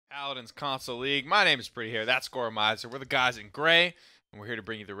Paladins Console League. My name is Pretty Hair. That's Goremizer. We're the guys in gray, and we're here to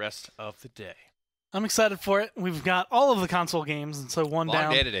bring you the rest of the day. I'm excited for it. We've got all of the console games, and so one Long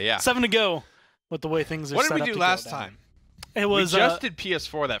down, day today, yeah. 7 to go with the way things are What set did up we do to last go down. time? It was we just did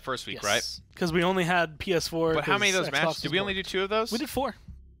PS4 that first week, yes, right? Because we only had PS4. But how many of those Xbox matches? was Did we only do 2 of those? We did 4.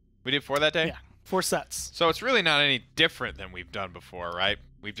 We did 4 that day? Yeah, 4 sets. So it's really not any different than we've done before, right?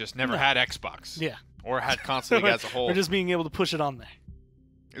 We've just never had Xbox. Yeah. Or had console league as a whole. We're just being able to push it on there.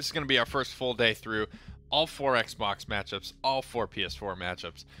 This is going to be our first full day through all 4 Xbox matchups, all 4 PS4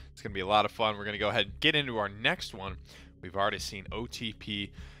 matchups. It's going to be a lot of fun. We're going to go ahead and get into our next one. We've already seen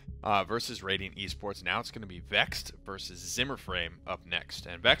OTP versus Radiant Esports. Now it's going to be Vexed versus Ximerframe up next.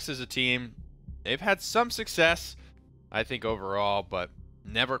 And Vexed is a team, they've had some success, I think, overall, but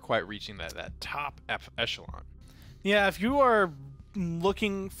never quite reaching that top echelon. Yeah, if you are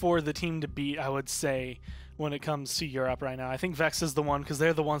looking for the team to beat, I would say, when it comes to Europe right now, I think Vex is the one because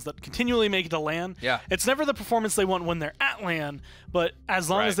they're the ones that continually make it to LAN. Yeah. It's never the performance they want when they're at LAN, but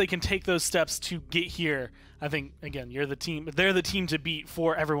as long Right. as they can take those steps to get here, I think, again, they're the team to beat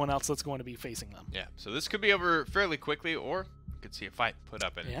for everyone else that's going to be facing them. Yeah, so this could be over fairly quickly, or you could see a fight put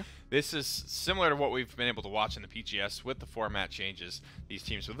up in it. Yeah. This is similar to what we've been able to watch in the PGS with the format changes. These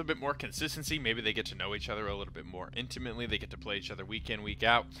teams with a bit more consistency, maybe they get to know each other a little bit more intimately. They get to play each other week in, week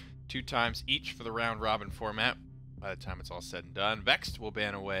out, 2 times each for the round-robin format. By the time it's all said and done, Vexed will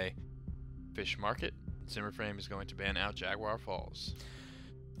ban away Fish Market. Ximerframe is going to ban out Jaguar Falls.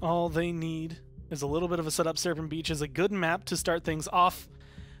 All they need is a little bit of a setup. Serpent Beach is a good map to start things off,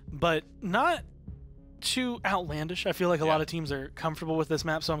 but not too outlandish. I feel like a lot of teams are comfortable with this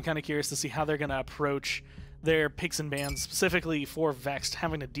map, so I'm kind of curious to see how they're going to approach their picks and bans, specifically for Vexed,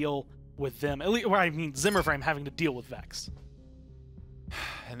 having to deal with them. At least, or I mean, Ximerframe having to deal with Vexed.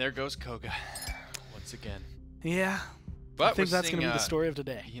 And there goes Koga once again. Yeah, But I think we're that's seeing, going to be the story of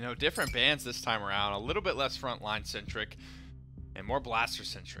today. You know, different bans this time around, a little bit less frontline centric and more blaster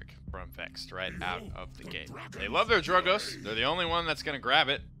centric from Vexed right out of the gate. They love their Drogos. They're the only one that's going to grab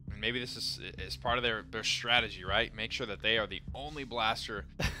it. And maybe this is part of their strategy, right? Make sure that they are the only blaster.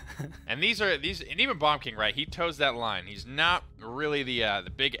 And and even Bomb King, right? He toes that line. He's not really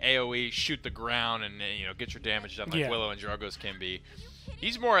the big AoE shoot the ground and get your damage done like Willow and Drogos can be.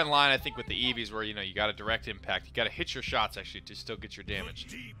 He's more in line, I think, with the EVs where, you got a direct impact. You got to hit your shots, actually, to still get your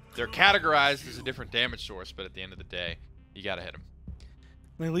damage. They're categorized as a different damage source, but at the end of the day, you got to hit them.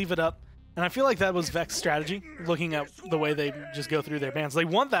 They leave it up, and I feel like that was Vex's strategy, looking at the way they just go through their bans. They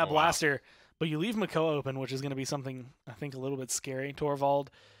want that blaster, but you leave Makoa open, which is going to be something, I think, a little bit scary. Torvald,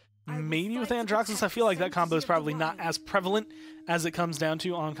 maybe with Androxus, I feel like that combo is probably not as prevalent as it comes down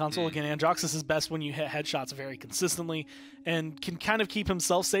to on console. Again, Androxus is best when you hit headshots very consistently and can kind of keep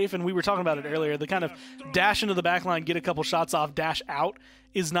himself safe. And we were talking about it earlier. The kind of dash into the backline, get a couple shots off, dash out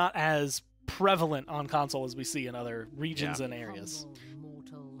is not as prevalent on console as we see in other regions and areas.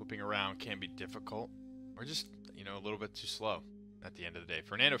 Whipping around can be difficult or just, a little bit too slow at the end of the day.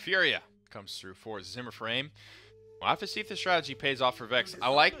 Fernando Furia comes through for Ximerframe. We'll have to see if the strategy pays off for Vex. I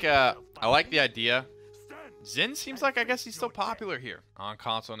like the idea. Xin seems like, I guess, he's still popular here on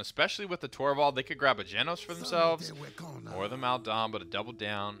console, and especially with the Torvald, they could grab a Genos for themselves or the Maldon, but a double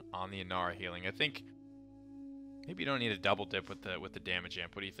down on the Inara healing. I think maybe you don't need a double dip with the damage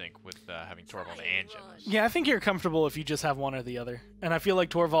amp. What do you think with having Torvald and Genos? Yeah, I think you're comfortable if you just have one or the other, and I feel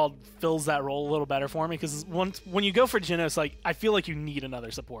like Torvald fills that role a little better for me because when you go for Genos, like I feel like you need another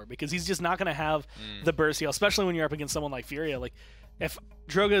support because he's just not going to have the burst heal, especially when you're up against someone like Furia. Like if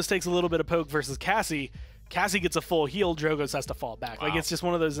Drogos takes a little bit of poke versus Cassie gets a full heal, Drogos has to fall back. Like it's just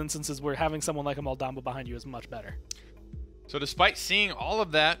one of those instances where having someone like a Maldamba behind you is much better. So despite seeing all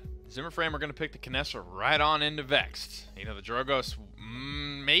of that, Ximerframe are going to pick the Kinessa right on into Vexed. The Drogos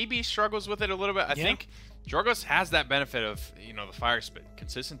maybe struggles with it a little bit. I think Drogos has that benefit of, the fire spit.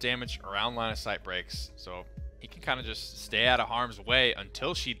 Consistent damage around line of sight breaks. So he can kind of just stay out of harm's way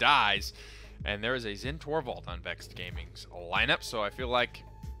until she dies. And there is a Xin Torvald on Vexed Gaming's lineup. So I feel like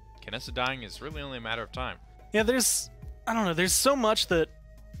Kinessa dying is really only a matter of time. Yeah, there's so much that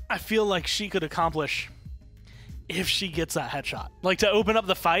I feel like she could accomplish if she gets that headshot. Like to open up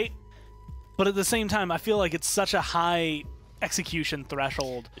the fight, but at the same time, I feel like it's such a high execution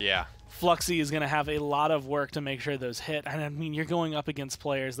threshold. Yeah. Fluxy is going to have a lot of work to make sure those hit. And I mean, you're going up against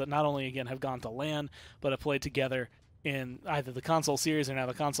players that not only, again, have gone to LAN, but have played together in either the console series or now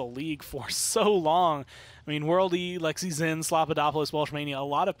the console league for so long. I mean, World E, Lexi Zin, Slopodopoulos, Welshmania, a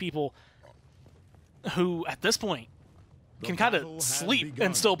lot of people who, at this point, can kind of sleep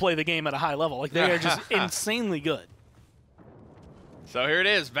and still play the game at a high level. Like, they are just insanely good. So here it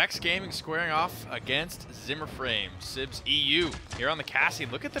is, Vexed Gaming squaring off against Ximerframe, Sibs EU. Here on the Cassie,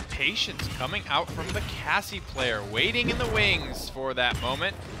 look at the patience coming out from the Cassie player, waiting in the wings for that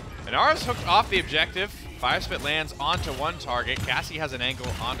moment. Inara's hooked off the objective. Fire Spit lands onto one target. Cassie has an angle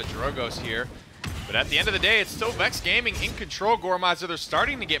onto Drogos here. But at the end of the day, it's still Vexed Gaming in control. Gormizer, they're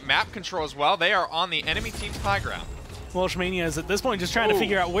starting to get map control as well. They are on the enemy team's high ground. Welshmania is at this point just trying to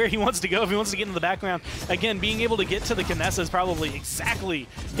figure out where he wants to go, if he wants to get in the background. Again, being able to get to the Kinessa is probably exactly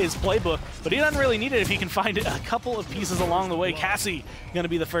his playbook, but he doesn't really need it if he can find a couple of pieces along the way. Cassie going to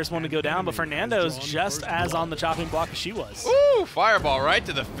be the first one to go down, but Fernando's just as on the chopping block as she was. Ooh, fireball right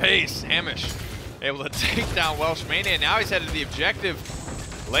to the face. Hamish able to take down Welshmania. Now he's headed to the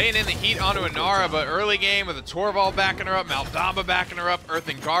objective, laying in the heat onto Inara, but early game with a Torvald backing her up, Maldamba backing her up,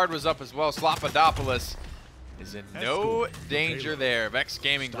 Earthen Guard was up as well. Slappadopoulos is in no danger there. Vexed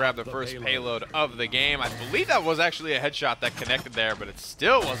Gaming grabbed the first payload of the game. I believe that was actually a headshot that connected there, but it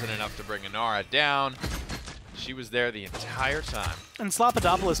still wasn't enough to bring Inara down. She was there the entire time. And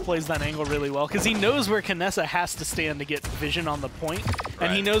Slappadopoulos plays that angle really well because he knows where Kinessa has to stand to get vision on the point,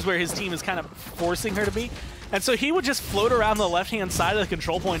 and he knows where his team is kind of forcing her to be. And so he would just float around the left-hand side of the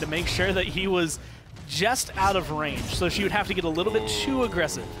control point to make sure that he was just out of range. So she would have to get a little bit too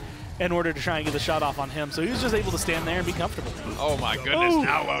aggressive in order to try and get the shot off on him. So he was just able to stand there and be comfortable. Oh my goodness,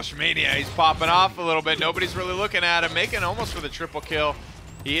 now Welshmania, he's popping off a little bit. Nobody's really looking at him, making almost for the triple kill.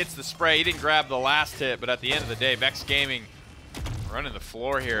 He hits the spray, he didn't grab the last hit, but at the end of the day, Vexed Gaming running the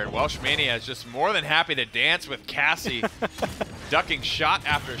floor here, and Welshmania is just more than happy to dance with Cassie, ducking shot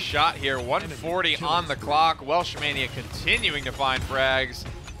after shot here. 140 on the clock. Welshmania continuing to find frags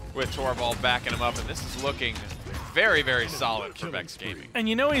with Torvald backing him up, and this is looking very, very solid for Vexed Gaming. And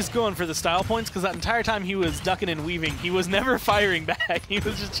you know he's going for the style points because that entire time he was ducking and weaving, he was never firing back. He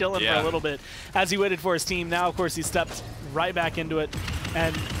was just chilling for a little bit as he waited for his team. Now, of course, he stepped right back into it,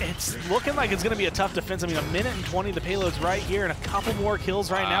 and it's looking like it's going to be a tough defense. I mean, 1 minute and 20, the payload's right here, and a couple more kills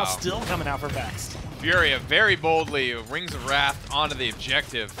right now still coming out for Vexed. Furia very boldly, Rings of Wrath onto the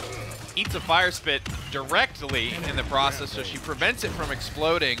objective. Eats a Fire Spit directly in the process, so she prevents it from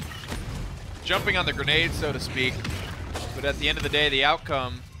exploding. Jumping on the grenade, so to speak. But at the end of the day, the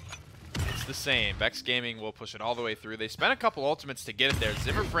outcome, it's the same. Vexed Gaming will push it all the way through. They spent a couple ultimates to get it there.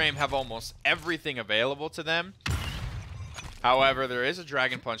 Ximerframe have almost everything available to them. However, there is a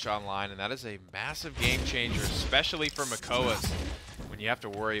Dragon Punch online, and that is a massive game changer, especially for Makoas, when you have to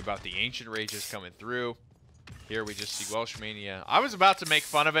worry about the Ancient Rages coming through. Here we just see Welshmania. I was about to make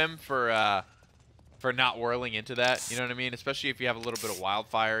fun of him for not whirling into that, you know what I mean? Especially if you have a little bit of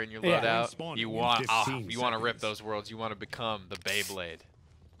wildfire in your loadout. You want to rip those worlds. You want to become the Beyblade.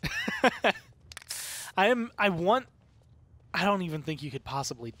 I don't even think you could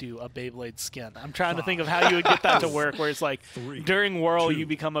possibly do a Beyblade skin. I'm trying to think of how you would get that to work, where it's like during Whirl you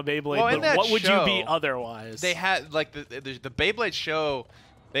become a Beyblade, well, but what would you be otherwise? They had like the Beyblade show.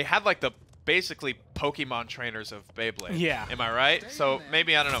 They had like the basically Pokemon trainers of Beyblade. Yeah. Am I right? So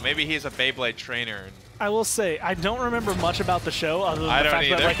maybe, I don't know, maybe he's a Beyblade trainer. And I will say, I don't remember much about the show other than the fact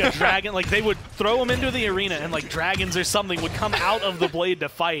either. that like a dragon, like they would throw him into the arena and like dragons or something would come out of the blade to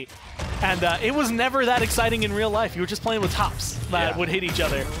fight. And it was never that exciting in real life. You were just playing with tops that would hit each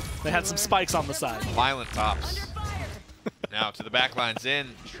other. They had some spikes on the side. Violent tops. Now to the back lines in,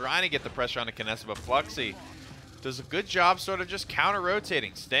 trying to get the pressure on the Kinessa, but Fluxy does a good job sort of just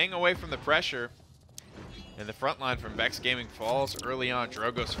counter-rotating, staying away from the pressure. And the front line from Vexed Gaming falls early on.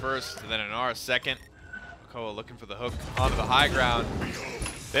 Drogos first, and then Inara second. Makoa looking for the hook onto the high ground.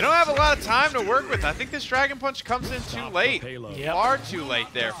 They don't have a lot of time to work with. I think this Dragon Punch comes in too late. Far too late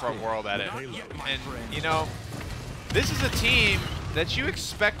there from World Edit. And, you know, this is a team that you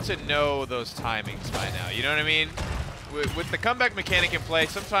expect to know those timings by now. You know what I mean? With the comeback mechanic in play,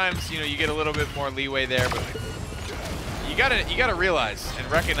 sometimes, you know, you get a little bit more leeway there, but you gotta realize and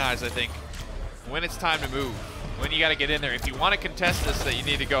recognize, I think, when it's time to move, when you gotta get in there. If you want to contest this, that you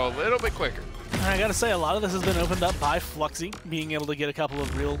need to go a little bit quicker. I gotta say, a lot of this has been opened up by Fluxy, being able to get a couple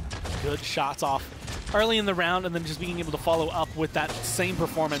of real good shots off early in the round, and then just being able to follow up with that same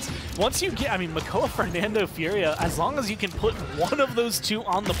performance. Once you get, I mean, Makoa, Fernando, Furia, as long as you can put one of those two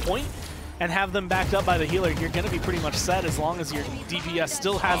on the point and have them backed up by the healer, you're going to be pretty much set as long as your DPS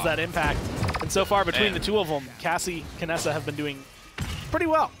still has that impact. And so far, between the two of them, Cassie, Kinessa have been doing pretty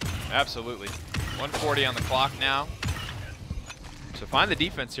well. Absolutely. 140 on the clock now. So find the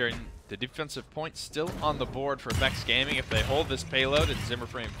defense here, and the defensive point still on the board for Vexed Gaming. If they hold this payload and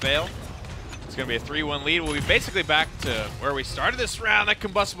Ximerframe fail, it's going to be a 3-1 lead. We'll be basically back to where we started this round. That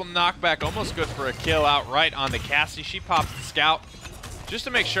combustible knockback, almost good for a kill outright on the Cassie. She pops the scout just to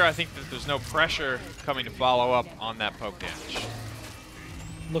make sure, I think, that there's no pressure coming to follow up on that poke damage.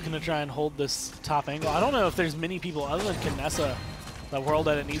 looking to try and hold this top angle. I don't know if there's many people other than Kinessa that World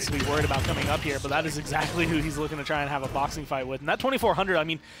Edit needs to be worried about coming up here, but that is exactly who he's looking to try and have a boxing fight with. And that 2400, I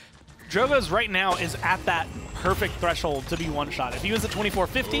mean, Drogo's right now is at that perfect threshold to be one-shot. If he was at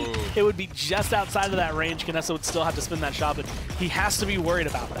 2450, it would be just outside of that range. Kinessa would still have to spin that shot, but he has to be worried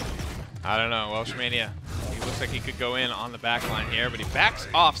about that. I don't know. Welshmania, he looks like he could go in on the back line here, but he backs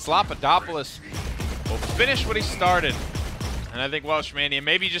off. Slopodopoulos will finish what he started. And I think Welshmania,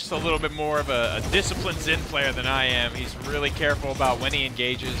 maybe just a little bit more of a disciplined Xin player than I am. He's really careful about when he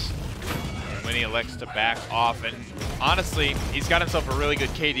engages and when he elects to back off. And honestly, he's got himself a really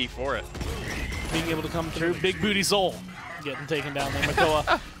good KD for it. Being able to come through, big booty soul getting taken down there.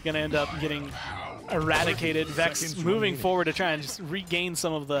 Makoa going to end up getting eradicated. Vex moving forward to try and just regain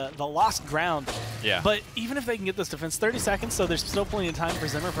some of the lost ground. Yeah. But even if they can get this defense, 30 seconds, so there's still plenty of time for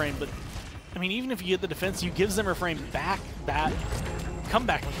Ximerframe. But I mean, even if you get the defense, you give Ximerframe back that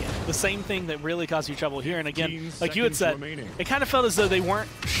comeback mechanic. The same thing that really caused you trouble here. And again, like you had said, it kind of felt as though they weren't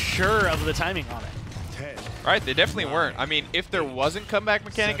sure of the timing on it. Right, they definitely weren't. I mean, if there wasn't comeback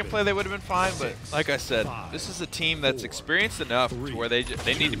mechanic in play, they would have been fine. But like I said, this is a team that's experienced enough to where they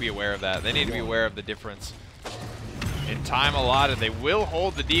need to be aware of that. They need to be aware of the difference in time allotted. They will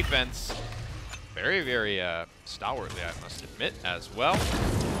hold the defense very, very stalwartly, I must admit, as well.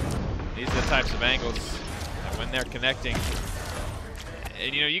 These are the types of angles that when they're connecting,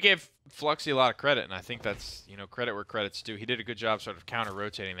 and you know, you gave Fluxy a lot of credit, and I think that's, you know, credit where credit's due. He did a good job sort of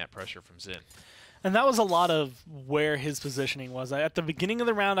counter-rotating that pressure from Xin. And that was a lot of where his positioning was. At the beginning of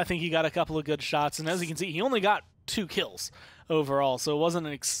the round, I think he got a couple of good shots, and as you can see, he only got 2 kills overall, so it wasn't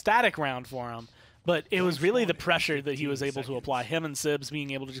an ecstatic round for him. But it was really the pressure that he was able to apply. Him and Sibs being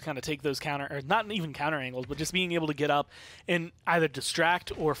able to just kind of take those counter, or not even counter angles, but just being able to get up and either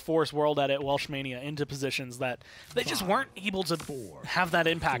distract or force World Edit Welshmania into positions that they just weren't able to have that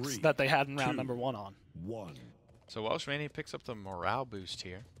impact that they had in round number 1 on. So Welshmania picks up the morale boost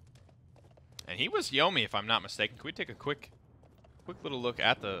here. And he was Yomi, if I'm not mistaken. Can we take a quick little look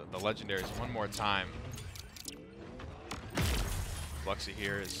at the legendaries one more time? Fluxy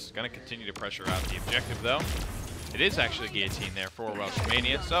here is going to continue to pressure out the objective, though. It is actually guillotine there for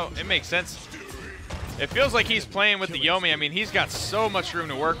Welshmania, so it makes sense. It feels like he's playing with the Yomi. I mean, he's got so much room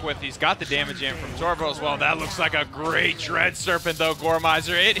to work with. He's got the damage in from Torvo as well. That looks like a great Dread Serpent, though,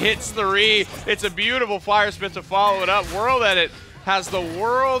 Gormizer. It hits 3. It's a beautiful fire spit to follow it up. World Edit has the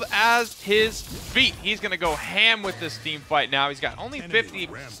world as his feet. He's going to go ham with this team fight now. He's got only 50,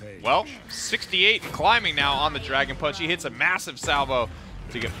 well, 68 and climbing now on the Dragon Punch. He hits a massive salvo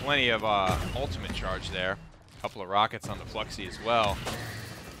to get plenty of ultimate charge there. A couple of rockets on the Fluxy as well.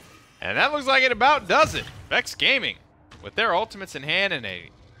 And that looks like it about does it. Vex Gaming with their ultimates in hand and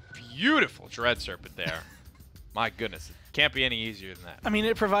a beautiful Dread Serpent there. My goodness, it can't be any easier than that. I mean,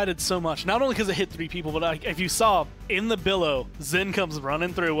 it provided so much. Not only because it hit 3 people, but if you saw in the billow, Xin comes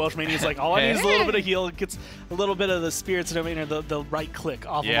running through. Welshmania's like, all I need is a little bit of heal. It gets a little bit of the Spirit's Domain or the right click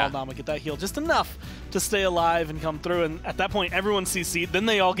off of Aldama, get that heal. Just enough to stay alive and come through. And at that point, everyone CC'd. Then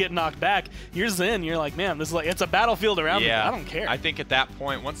they all get knocked back. You're Xin. You're like, man, this is like, it's a battlefield around me. I don't care. I think at that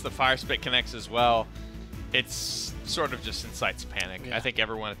point, once the Fire Spit connects as well, it's sort of just incites panic. I think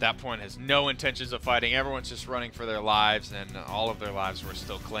everyone at that point has no intentions of fighting. Everyone's just running for their lives, and all of their lives were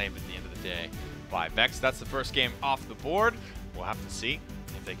still claimed at the end of the day by Vex. That's the first game off the board. We'll have to see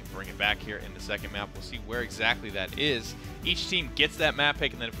if they can bring it back here in the second map. We'll see where exactly that is. Each team gets that map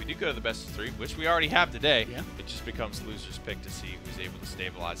pick, and then if we do go to the best of 3, which we already have today, it just becomes loser's pick to see who's able to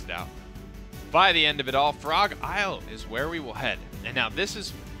stabilize it out. By the end of it all, Frog Isle is where we will head. And now this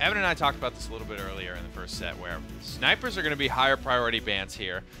is, Evan and I talked about this a little bit earlier in the first set, where snipers are going to be higher priority bans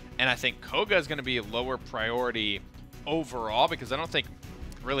here, and I think Koga is going to be a lower priority overall, because I don't think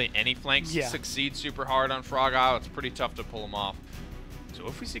really any flanks succeed super hard on Frog Isle. It's pretty tough to pull them off. So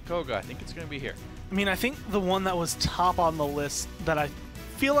if we see Koga, I think it's going to be here. I mean, I think the one that was top on the list that I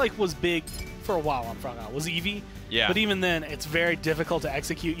feel like was big for a while on Frog Isle was Eevee. Yeah. But even then, it's very difficult to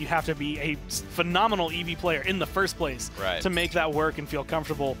execute. You have to be a phenomenal Eevee player in the first place to make that work and feel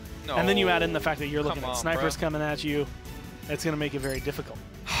comfortable. No. And then you add in the fact that you're looking at snipers coming at you. It's going to make it very difficult.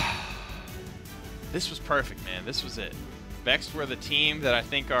 This was perfect, man. This was it. Vexed were the team that I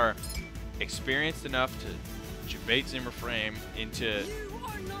think are experienced enough to debate Ximerframe into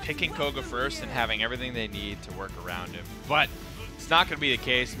picking Koga first and having everything they need to work around him. But it's not going to be the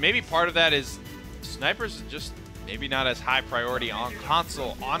case. Maybe part of that is snipers are just maybe not as high priority on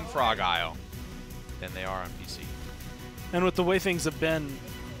console on Frog Isle than they are on PC. And with the way things have been,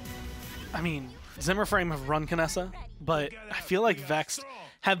 I mean, Ximerframe have run Kinessa. but I feel like Vexed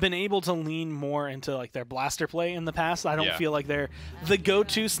have been able to lean more into like their blaster play in the past. I don't feel like they're the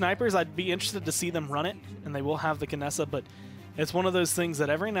go-to snipers. I'd be interested to see them run it, and they will have the Kinessa, but it's one of those things that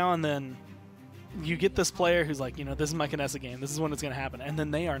every now and then you get this player who's like, you know, this is my Kinessa game. This is when it's going to happen. And then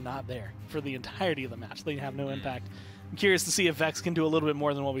they are not there for the entirety of the match. They have no impact. I'm curious to see if Vex can do a little bit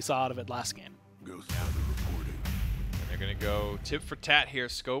more than what we saw out of it last game. And they're going to go tit for tat here,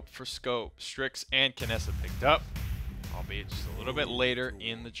 scope for scope. Strix and Kinessa picked up, albeit just a little bit later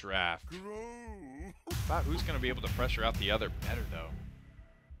in the draft. About who's going to be able to pressure out the other better, though.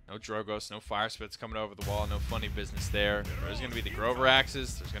 No Drogos, no Fire Spits coming over the wall, no funny business there. There's going to be the Grover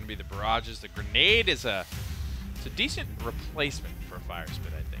Axes, there's going to be the Barrages. The Grenade is it's a decent replacement for a Fire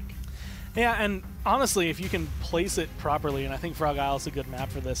Spit, I think. Yeah, and honestly, if you can place it properly, and I think Frog Isle is a good map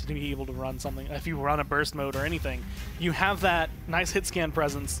for this, to be able to run something, if you run a burst mode or anything, you have that nice hit scan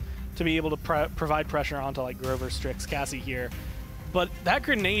presence to be able to provide pressure onto like Grover, Strix, Cassie here. But that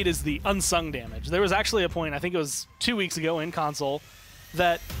Grenade is the unsung damage. There was actually a point, I think it was 2 weeks ago in console,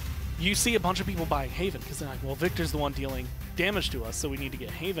 that you see a bunch of people buying Haven because they're like, well, Victor's the one dealing damage to us, so we need to get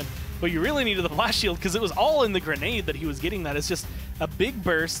Haven. But you really needed the Blast Shield because it was all in the Grenade that he was getting that. It's just a big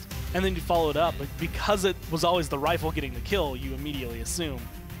burst, and then you follow it up. But because it was always the rifle getting the kill, you immediately assume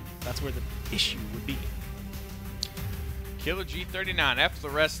that's where the issue would be. Killer G39,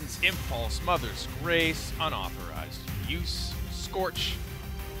 Efflorescence, Impulse, Mothers, Grace, Unauthorized Use, Scorch,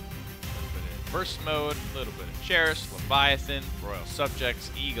 Burst Mode, a little bit of Cherish, Leviathan, Royal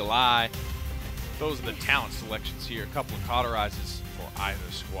Subjects, Eagle Eye. Those are the talent selections here. A couple of cauterizes for either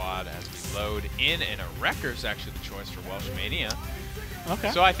squad as we load in, and a Wrecker's actually the choice for Welsh Mania.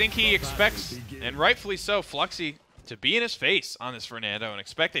 Okay. So I think he expects, and rightfully so, Fluxy to be in his face on this Fernando and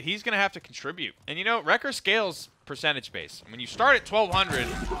expect that he's going to have to contribute. And you know, Wrecker scales percentage base. When you start at 1200,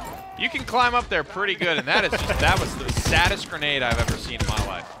 you can climb up there pretty good, and that was the saddest grenade I've ever seen in my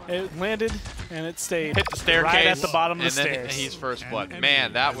life. It landed and it stayed. Hit the staircase right at the bottom of the and then stairs. He's first blood.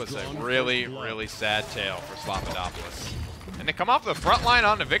 Man, that was a really, really sad tale for Slopodopoulos. And to come off the front line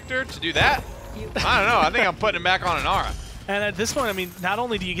onto Victor to do that, I don't know. I think I'm putting him back on an Aura. And at this point, I mean, not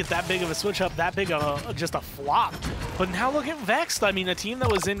only do you get that big of a switch up, that big of just a flop, but now look at Vexed. I mean, a team that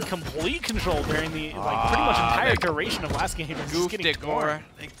was in complete control during the like pretty much entire duration of last game. Goofed it, Gora.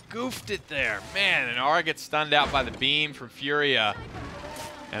 They goofed it there. Man, and Aura gets stunned out by the beam from Furia.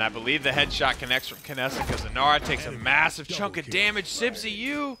 And I believe the headshot connects from Kinessa because Inara takes a massive chunk of damage.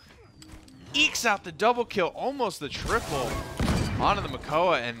 Sibzy ekes out the double kill, almost the triple onto the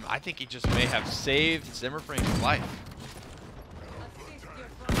Makoa, and I think he just may have saved Ximerframe's life.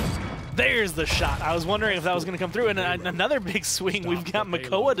 There's the shot. I was wondering if that was going to come through. And another big swing. We've got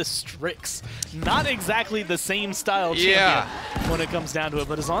Makoa to Strix. Not exactly the same style champion when it comes down to it.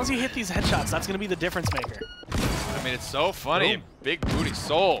 But as long as you hit these headshots, that's going to be the difference maker. I mean, it's so funny. Boom. Big booty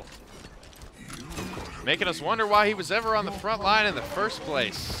soul. Making us wonder why he was ever on the front line in the first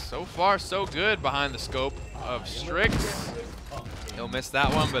place. So far, so good behind the scope of Strix. He'll miss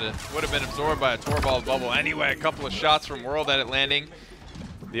that one, but it would have been absorbed by a Torvald bubble. Anyway, a couple of shots from World Edit landing.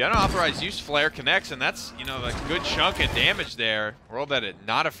 The unauthorized use flare connects, and that's, you know, a good chunk of damage there. World Edit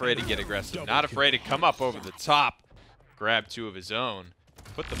not afraid to get aggressive, not afraid to come up over the top, grab two of his own,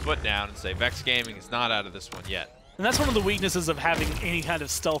 put the foot down, and say Vex Gaming is not out of this one yet. And that's one of the weaknesses of having any kind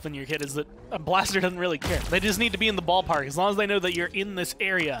of stealth in your kit is that a blaster doesn't really care. They just need to be in the ballpark. As long as they know that you're in this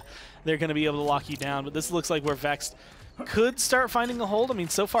area, they're going to be able to lock you down. But this looks like where Vex could start finding a hold. I mean,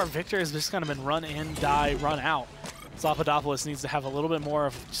 so far Victor has just kind of been run in, die, run out. Slopodopoulos needs to have a little bit more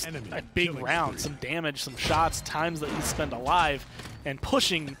of just a big round, some damage, some shots, times that he's spent alive, and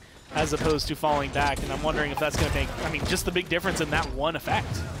pushing as opposed to falling back. And I'm wondering if that's going to make, I mean, just the big difference in that one effect.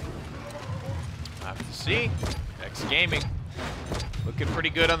 Have to see. Vex Gaming looking pretty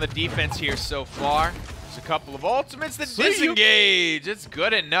good on the defense here so far. There's a couple of ultimates that disengage. It's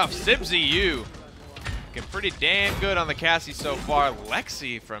good enough. Sibzy looking pretty damn good on the Cassie so far.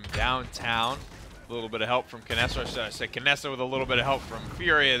 Lexi from downtown. A little bit of help from Kinessa, or should I say Kinessa with a little bit of help from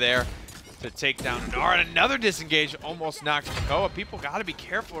Furia there to take down Inara. And another disengage almost knocks Makoa. People got to be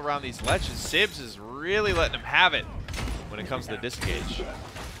careful around these ledges. Sibs is really letting them have it when it comes to the disengage.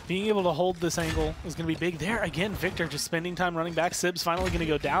 Being able to hold this angle is going to be big. There again, Victor just spending time running back. Sib's finally going to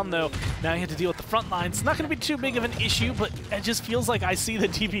go down, though. Now you have to deal with the front line. It's not going to be too big of an issue, but it just feels like I see the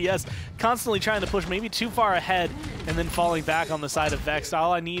DPS constantly trying to push maybe too far ahead and then falling back on the side of Vex.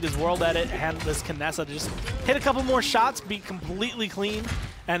 All I need is World Edit and this Kinessa to just hit a couple more shots, be completely clean,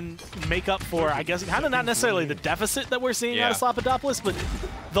 and make up for, I guess, kind of not necessarily the deficit that we're seeing out of Slopodopoulos, but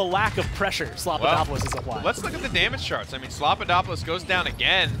the lack of pressure Slopodopoulos is applying. Let's look at the damage charts. I mean, Slopodopoulos goes down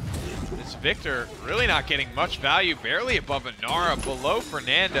again. This Victor really not getting much value, barely above Inara, below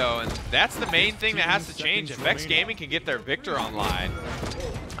Fernando, and that's the main thing that has to change. If Vexed Gaming can get their Victor online,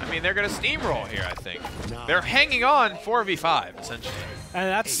 I mean, they're going to steamroll here, I think. They're hanging on 4v5, essentially. And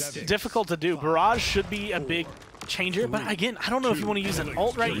that's difficult to do. Barrage should be a big changer, but again, I don't know if you want to use an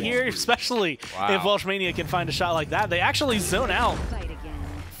ult right here, especially if Welshmania can find a shot like that. They actually zone out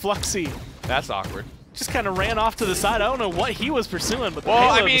Fluxy. That's awkward. Just kind of ran off to the side. I don't know what he was pursuing, but the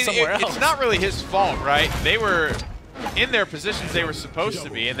payload was somewhere else. It's not really his fault, right? They were in their positions they were supposed to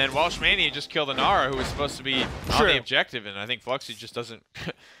be, and then Welshmania just killed Inara, who was supposed to be on the objective, and I think Fluxy just doesn't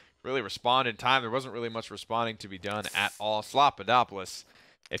really respond in time. There wasn't really much responding to be done at all. Slopadopoulos,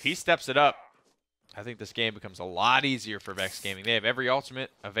 if he steps it up, I think this game becomes a lot easier for Vexed Gaming. They have every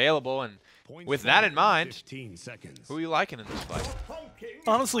ultimate available, and with that in mind, who are you liking in this fight?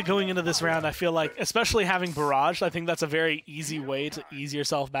 Honestly, going into this round, I feel like, especially having Barrage, I think that's a very easy way to ease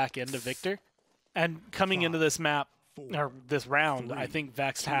yourself back into Victor. And coming into this map, or this round, I think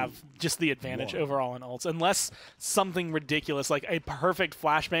Vexed have just the advantage overall in ults. Unless something ridiculous, like a perfect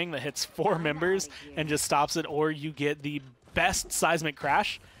flashbang that hits 4 members and just stops it, or you get the best seismic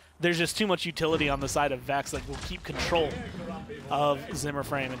crash, there's just too much utility on the side of Vex that will keep control of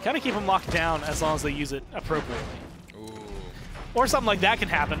Ximerframe and kind of keep them locked down as long as they use it appropriately. Ooh. Or something like that can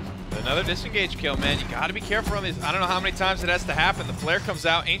happen. Another disengage kill, man. You got to be careful on these. I don't know how many times it has to happen. The flare comes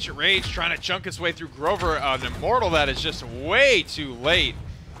out. Ancient Rage trying to chunk its way through Grover. An Immortal that is just way too late.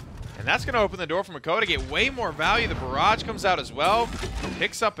 And that's going to open the door for Mako to get way more value. The Barrage comes out as well.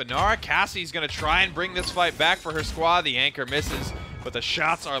 Picks up Inara. Cassie's going to try and bring this fight back for her squad. The anchor misses, but the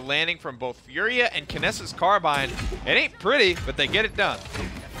shots are landing from both Furia and Kinessa's Carbine. It ain't pretty, but they get it done.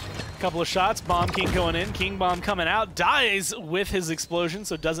 Couple of shots. Bomb King going in. King Bomb coming out. Dies with his explosion,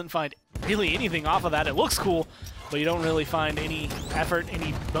 so doesn't find really anything off of that. It looks cool, but you don't really find any effort,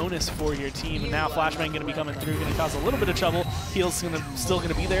 any bonus for your team. And now Flashbang going to be coming through, going to cause a little bit of trouble. Heal's still going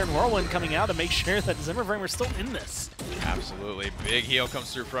to be there, and Whirlwind coming out to make sure that Ximerframe are still in this. Absolutely. Big heal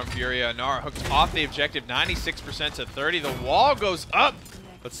comes through from Furia. Nara hooked off the objective, 96% to 30. The wall goes up,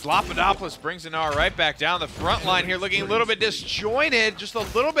 but Slopadopoulos brings Inara right back down. The front line here looking a little bit disjointed, just a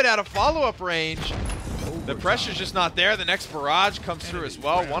little bit out of follow-up range. The pressure's just not there. The next barrage comes through as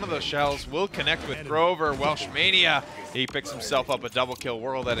well. One of those shells will connect with Grover. Welshmania, he picks himself up a double kill.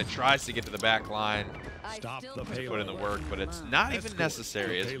 Whirl that it tries to get to the back line. Put in the work, but it's not even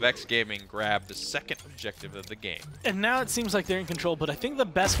necessary as Vexed Gaming grab the second objective of the game. And now it seems like they're in control, but I think the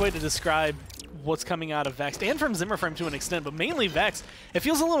best way to describe what's coming out of Vexed, and from Ximerframe to an extent, but mainly Vexed, it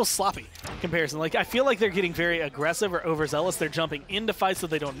feels a little sloppy in comparison. Like, I feel like they're getting very aggressive or overzealous. They're jumping into fights that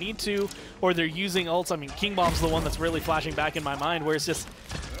they don't need to, or they're using ults. I mean, King Bomb's the one that's really flashing back in my mind, where it's just,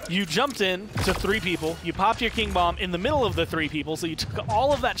 you jumped in to 3 people, you popped your King Bomb in the middle of the 3 people, so you took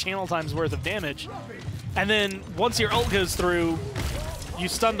all of that channel time's worth of damage, and then once your ult goes through, you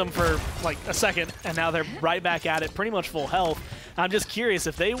stunned them for like a second, and now they're right back at it, pretty much full health. I'm just curious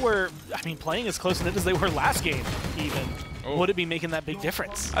if they were, I mean, playing as close knit as they were last game, even. Ooh. Would it be making that big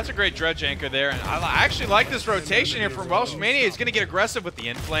difference? That's a great dredge anchor there, and I actually like this rotation here from Welshmania. He's going to get aggressive with the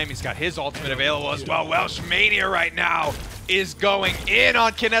Inflame. He's got his ultimate available as well. Welshmania right now is going in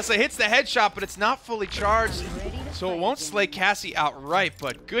on Kinessa. Hits the headshot, but it's not fully charged, so it won't slay Cassie outright,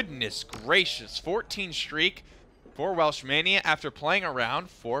 but goodness gracious, 14 streak for Welshmania after playing around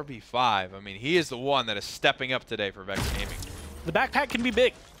 4v5. I mean, he is the one that is stepping up today for Vexed Gaming. The backpack can be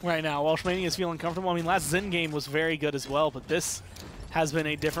big right now. Welshmania is feeling comfortable. I mean, last Zen game was very good as well, but this has been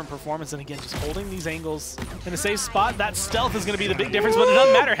a different performance. And again, just holding these angles in a safe spot. That stealth is going to be the big difference, but it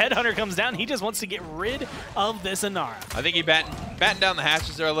doesn't matter. Headhunter comes down. He just wants to get rid of this Inara. I think he battened down the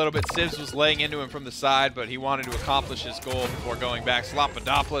hatches there a little bit. Sivs was laying into him from the side, but he wanted to accomplish his goal before going back.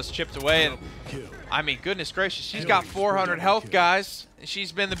 Slopadopoulos chipped away, and I mean, goodness gracious, she's got 400 health, guys.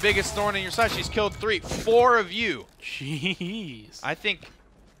 She's been the biggest thorn in your side. She's killed 4 of you. Jeez. I think,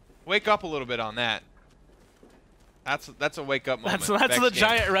 wake up a little bit on that. That's a wake up moment. That's the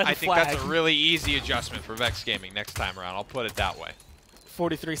giant red flag. I think that's a really easy adjustment for Vexed Gaming next time around. I'll put it that way.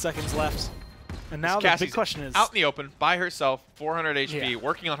 43 seconds left. And now the big question is, out in the open by herself, 400 HP,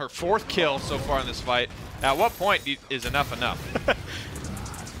 working on her 4th kill so far in this fight. At what point is enough enough?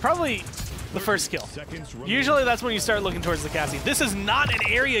 Probably the first kill. Usually that's when you start looking towards the Cassie. This is not an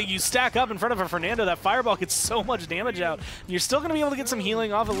area you stack up in front of a Fernando. That fireball gets so much damage out. You're still going to be able to get some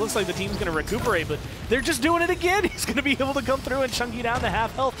healing off. It looks like the team's going to recuperate, but they're just doing it again. He's going to be able to come through and chunk you down to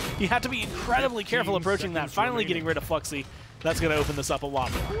half health. You have to be incredibly careful approaching that. Finally getting rid of Fluxy. That's going to open this up a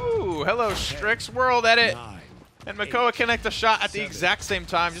lot more. Ooh, hello Strix, World Edit. And Makoa connect the shot at the exact same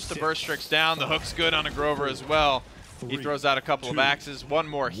time just to burst Strix down. The hook's good on a Grover as well. He throws out a couple of axes, one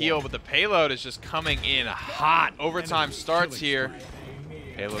more heal, but the payload is just coming in hot. Overtime starts here.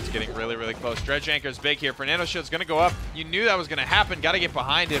 Payload's getting really, really close. Dredge Anchor's big here. Fernando Shield's going to go up. You knew that was going to happen. Got to get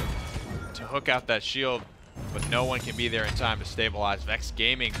behind him to hook out that shield, but no one can be there in time to stabilize. Vexed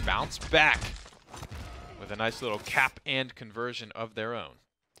Gaming bounce back with a nice little cap and conversion of their own.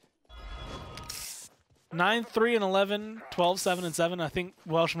 9-3-11, 12-7-7. I think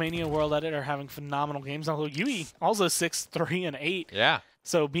Welshmania, World Edit are having phenomenal games. Although Yui also 6-3-8. Yeah.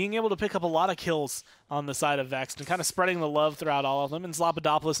 So being able to pick up a lot of kills on the side of Vexed and kind of spreading the love throughout all of them. And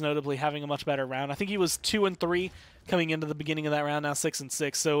Zlapidopoulos notably having a much better round. I think he was 2-3 coming into the beginning of that round, now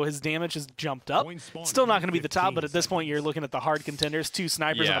 6-6. So his damage has jumped up. Still not going to be the top, but at this point you're looking at the hard contenders, 2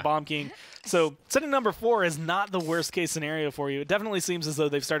 snipers and a Bomb King. So setting number 4 is not the worst case scenario for you. It definitely seems as though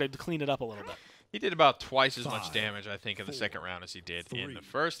they've started to clean it up a little bit. He did about twice as much damage, I think, in the second round as he did in the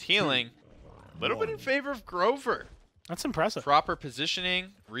first. Healing, a little bit in favor of Grover. That's impressive. Proper positioning.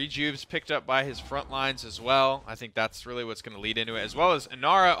 Rejuve's picked up by his front lines as well. I think that's really what's going to lead into it. As well as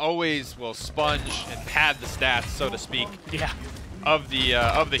Inara always will sponge and pad the stats, so to speak, of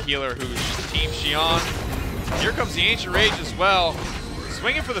the healer who's Team Xion. Here comes the Ancient Rage as well.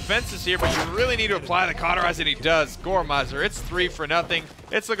 Swinging for the fences here, but you really need to apply the cauterize, and he does. Goremizer, it's 3-0.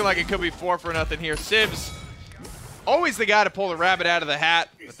 It's looking like it could be 4-0 here. Sibs, always the guy to pull the rabbit out of the hat,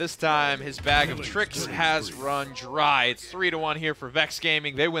 but this time his bag of tricks has run dry. It's 3-1 here for Vexed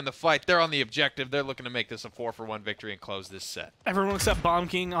Gaming. They win the fight. They're on the objective. They're looking to make this a 4-1 victory and close this set. Everyone except Bomb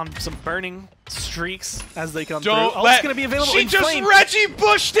King on some burning streaks as they come Don't through. let, it's going to be available She in just flame. Reggie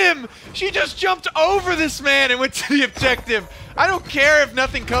bushed him. She just jumped over this man and went to the objective. I don't care if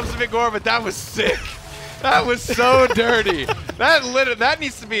nothing comes of it, Gore, but that was sick. That was so dirty. That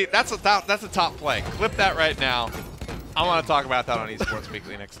needs to be. That's a top play. Clip that right now. I want to talk about that on Esports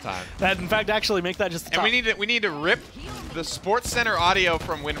Weekly next time. That, in fact, actually make that just the top. And we need to rip the Sports Center audio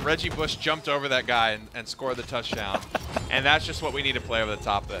from when Reggie Bush jumped over that guy and scored the touchdown. And that's just what we need to play over the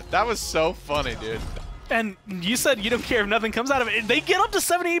top of that. That was so funny, dude. And you said you don't care if nothing comes out of it. They get up to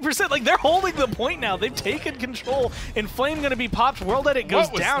 78%. Like, they're holding the point now. They've taken control. Inflame going to be popped. World Edit goes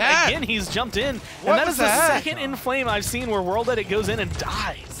down. That? Again, he's jumped in. What and that was is the that? second Inflame I've seen where World Edit goes in and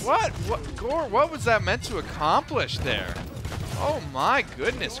dies. What, Gore, what was that meant to accomplish there? Oh my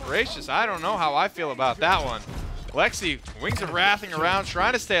goodness gracious. I don't know how I feel about that one. Lexi, Wings of Wrathing around,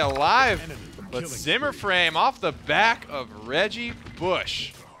 trying to stay alive. But Ximerframe off the back of Reggie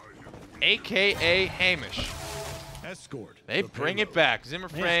Bush, a.k.a. Hamish. They bring it back.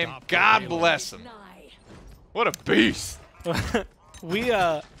 Ximerframe, God bless him. What a beast.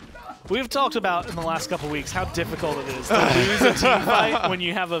 We've talked about in the last couple weeks how difficult it is to lose a team fight when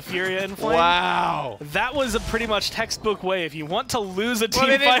you have a Furia in flame. Wow. That was a pretty much textbook way. If you want to lose a team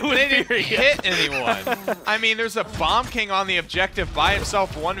Well, fight with they didn't Furia. hit anyone. I mean, there's a Bomb King on the objective by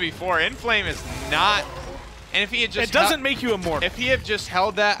himself 1v4. Inflame is not. And if he had just it doesn't make you immortal. If he had just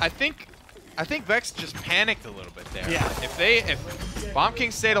held that, I think Vex just panicked a little bit there. Yeah. If Bomb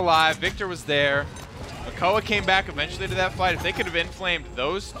King stayed alive, Victor was there. Makoa came back eventually to that fight. If they could have inflamed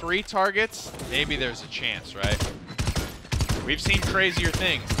those 3 targets, maybe there's a chance, right? We've seen crazier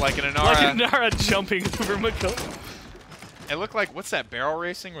things, like an Inara. Like Inara jumping over Makoa. It looked like, what's that, barrel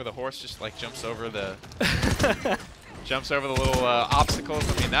racing, where the horse just like jumps over the little obstacles?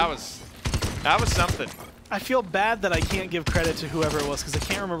 I mean, that was something. I feel bad that I can't give credit to whoever it was because I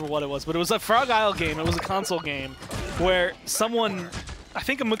can't remember what it was, but it was a Frog Isle game. It was a console game where someone, I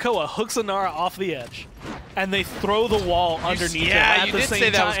think a Makoa, hooks Inara off the edge, and they throw the wall underneath him at the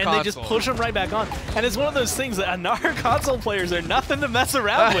same time, and they just push him right back on. And it's one of those things that Inara console players are nothing to mess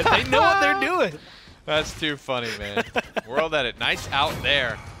around with. They know what they're doing. That's too funny, man. World Edit, nice out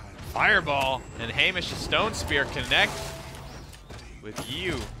there. Fireball, and Hamish's Stone Spear connect with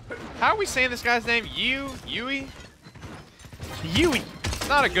Yu. How are we saying this guy's name? Yui? Yui. It's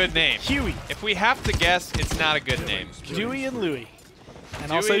not a good name. Huey. If we have to guess, it's not a good name. Dewey and Louie. And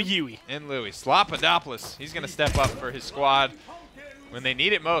Dewey also Yui. And Louie. Zlapidopoulos. He's going to step up for his squad when they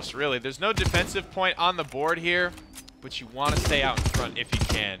need it most, really. There's no defensive point on the board here, but you want to stay out in front if you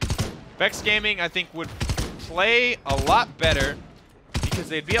can. Vexed Gaming, I think, would play a lot better because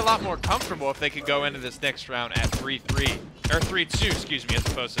they'd be a lot more comfortable if they could go into this next round at 3-3. Or 3-2, excuse me, as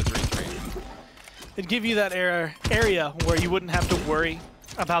opposed to 3-3. It'd give you that area where you wouldn't have to worry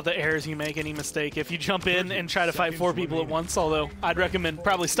about the errors you make, any mistake. If you jump in and try to fight 4 people at once, although I'd recommend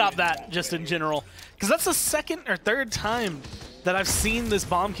probably stop that just in general. Because that's the second or third time that I've seen this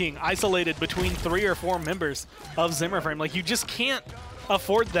Bomb King isolated between 3 or 4 members of Ximerframe. Like, you just can't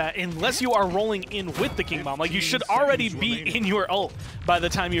afford that unless you are rolling in with the King Bomb. Like, you should already be in your ult by the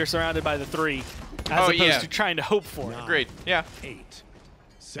time you're surrounded by the 3. as opposed to trying to hope for it. Agreed. Yeah. 8,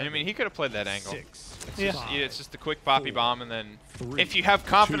 And I mean, he could have played that angle. 6, It's just a quick poppy bomb, and then if you have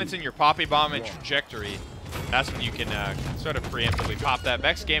confidence in your poppy bomb and trajectory, that's when you can sort of preemptively pop that.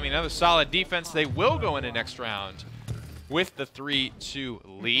 Vexed Gaming, another solid defense. They will go into next round with the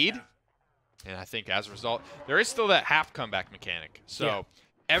 3-2 lead. And I think as a result, there is still that half comeback mechanic. So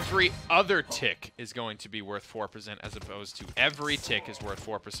every other tick is going to be worth 4% as opposed to every tick is worth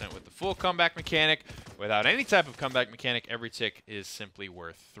 4% with the full comeback mechanic. Without any type of comeback mechanic, every tick is simply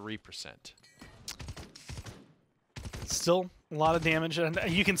worth 3%. Still a lot of damage, and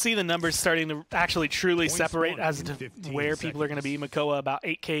you can see the numbers starting to actually truly separate as to where people are going to be. Makoa about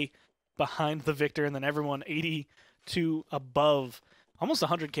 8K behind the Victor, and then everyone 82 above, almost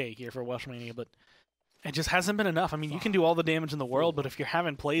 100K here for WrestleMania, but it just hasn't been enough. I mean, you can do all the damage in the world, but if you're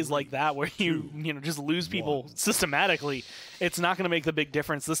having plays like that where you just lose people systematically, it's not going to make the big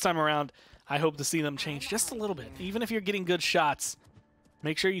difference. This time around, I hope to see them change just a little bit. Even if you're getting good shots,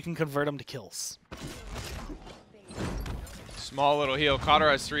 make sure you can convert them to kills. Small little heal.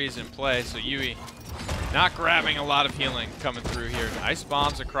 Cauterize 3 is in play, so Yui not grabbing a lot of healing coming through here. Nice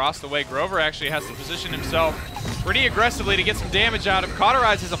bombs across the way. Grover actually has to position himself pretty aggressively to get some damage out of.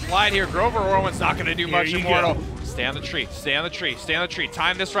 Cauterize is applied here. Grover Orwin's not going to do much. Immortal. Stay on the tree. Stay on the tree. Stay on the tree.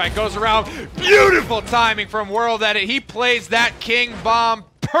 Time this right. Goes around. Beautiful timing from World Edit. He plays that King Bomb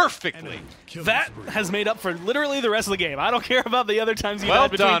perfectly. That has made up for literally the rest of the game. I don't care about the other times you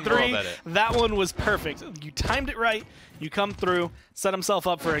had between three. That one was perfect. You timed it right. You come through, set himself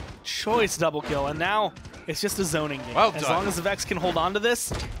up for a choice double kill, and now it's just a zoning game. As long as the Vex can hold on to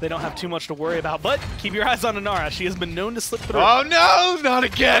this, they don't have too much to worry about. But keep your eyes on Inara. She has been known to slip through. Oh, no, not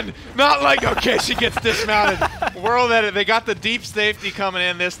again. Not like, okay, she gets dismounted. World Edit, they got the deep safety coming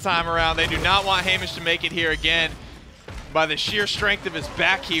in this time around. They do not want Hamish to make it here again. By the sheer strength of his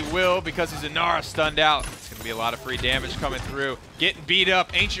back, he will, because his Inara stunned out. It's going to be a lot of free damage coming through. Getting beat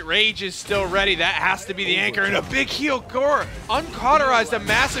up. Ancient Rage is still ready. That has to be the anchor. And a big heal core. Uncauterized. A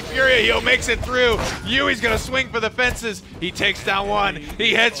massive Furia heal makes it through. Yui's going to swing for the fences. He takes down one.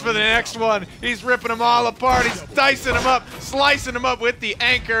 He heads for the next one. He's ripping them all apart. He's dicing them up, slicing them up with the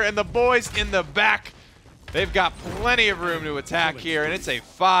anchor. And the boys in the back, they've got plenty of room to attack here, and it's a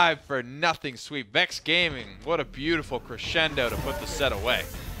 5-0 sweep. Vexed Gaming, what a beautiful crescendo to put the set away.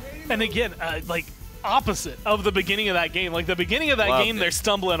 And again, like opposite of the beginning of that game. Like the beginning of that game, they're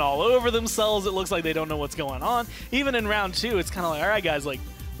stumbling all over themselves. It looks like they don't know what's going on. Even in round 2, it's kind of like, all right, guys, like,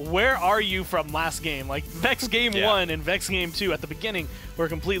 where are you from last game? Like Vexed Game 1 and Vexed Game 2 at the beginning were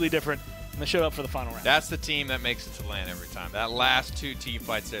completely different. And they showed up for the final round. That's the team that makes it to LAN every time. That last 2 team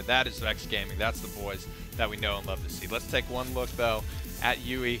fights there, that is Vexed Gaming. That's the boys that we know and love to see. Let's take one look though at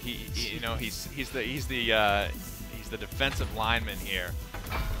Yui. He's the defensive lineman here.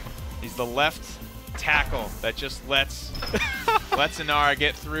 He's the left tackle that just lets Inara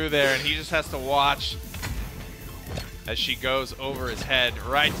get through there, and he just has to watch as she goes over his head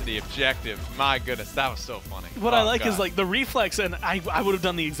right to the objective. My goodness, that was so funny. What I like is like the reflex, and I would have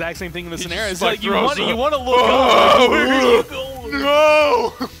done the exact same thing in this scenario. It's like you want to look up. Where are you going?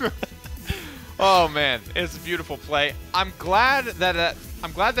 No! Oh man, it's a beautiful play. I'm glad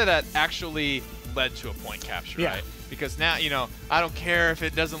that actually led to a point capture, right? Because now, I don't care if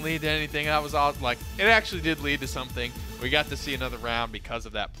it doesn't lead to anything. That was all like, it actually did lead to something. We got to see another round because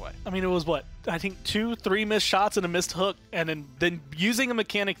of that play. I mean, it was what? I think 2-3 missed shots and a missed hook, and then using a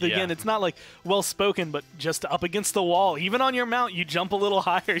mechanic again. It's not like well spoken, but just up against the wall. Even on your mount, you jump a little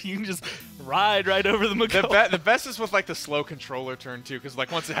higher. You can just ride right over the Makoa. The best is with like the slow controller turn too, because like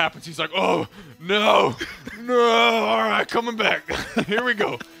once it happens, he's like, oh no, all right, coming back. Here we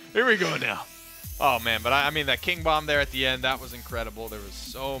go now. Oh, man, but I mean, that King Bomb there at the end, that was incredible. There was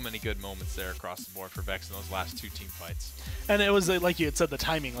so many good moments there across the board for Vex in those last 2 team fights. And it was, like you had said, the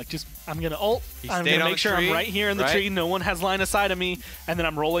timing. Like, just, I'm going to ult. I'm going to make sure I'm right here in the tree. No one has line of sight of me. And then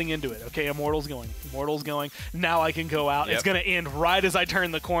I'm rolling into it. Okay, Immortal's going. Now I can go out. It's going to end right as I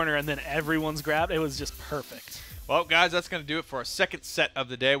turn the corner, and then everyone's grabbed. It was just perfect. Well, guys, that's going to do it for our second set of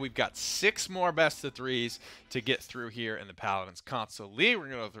the day. We've got 6 more best of 3s to get through here in the Paladins console league. We're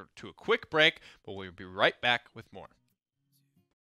going to go to a quick break, but we'll be right back with more.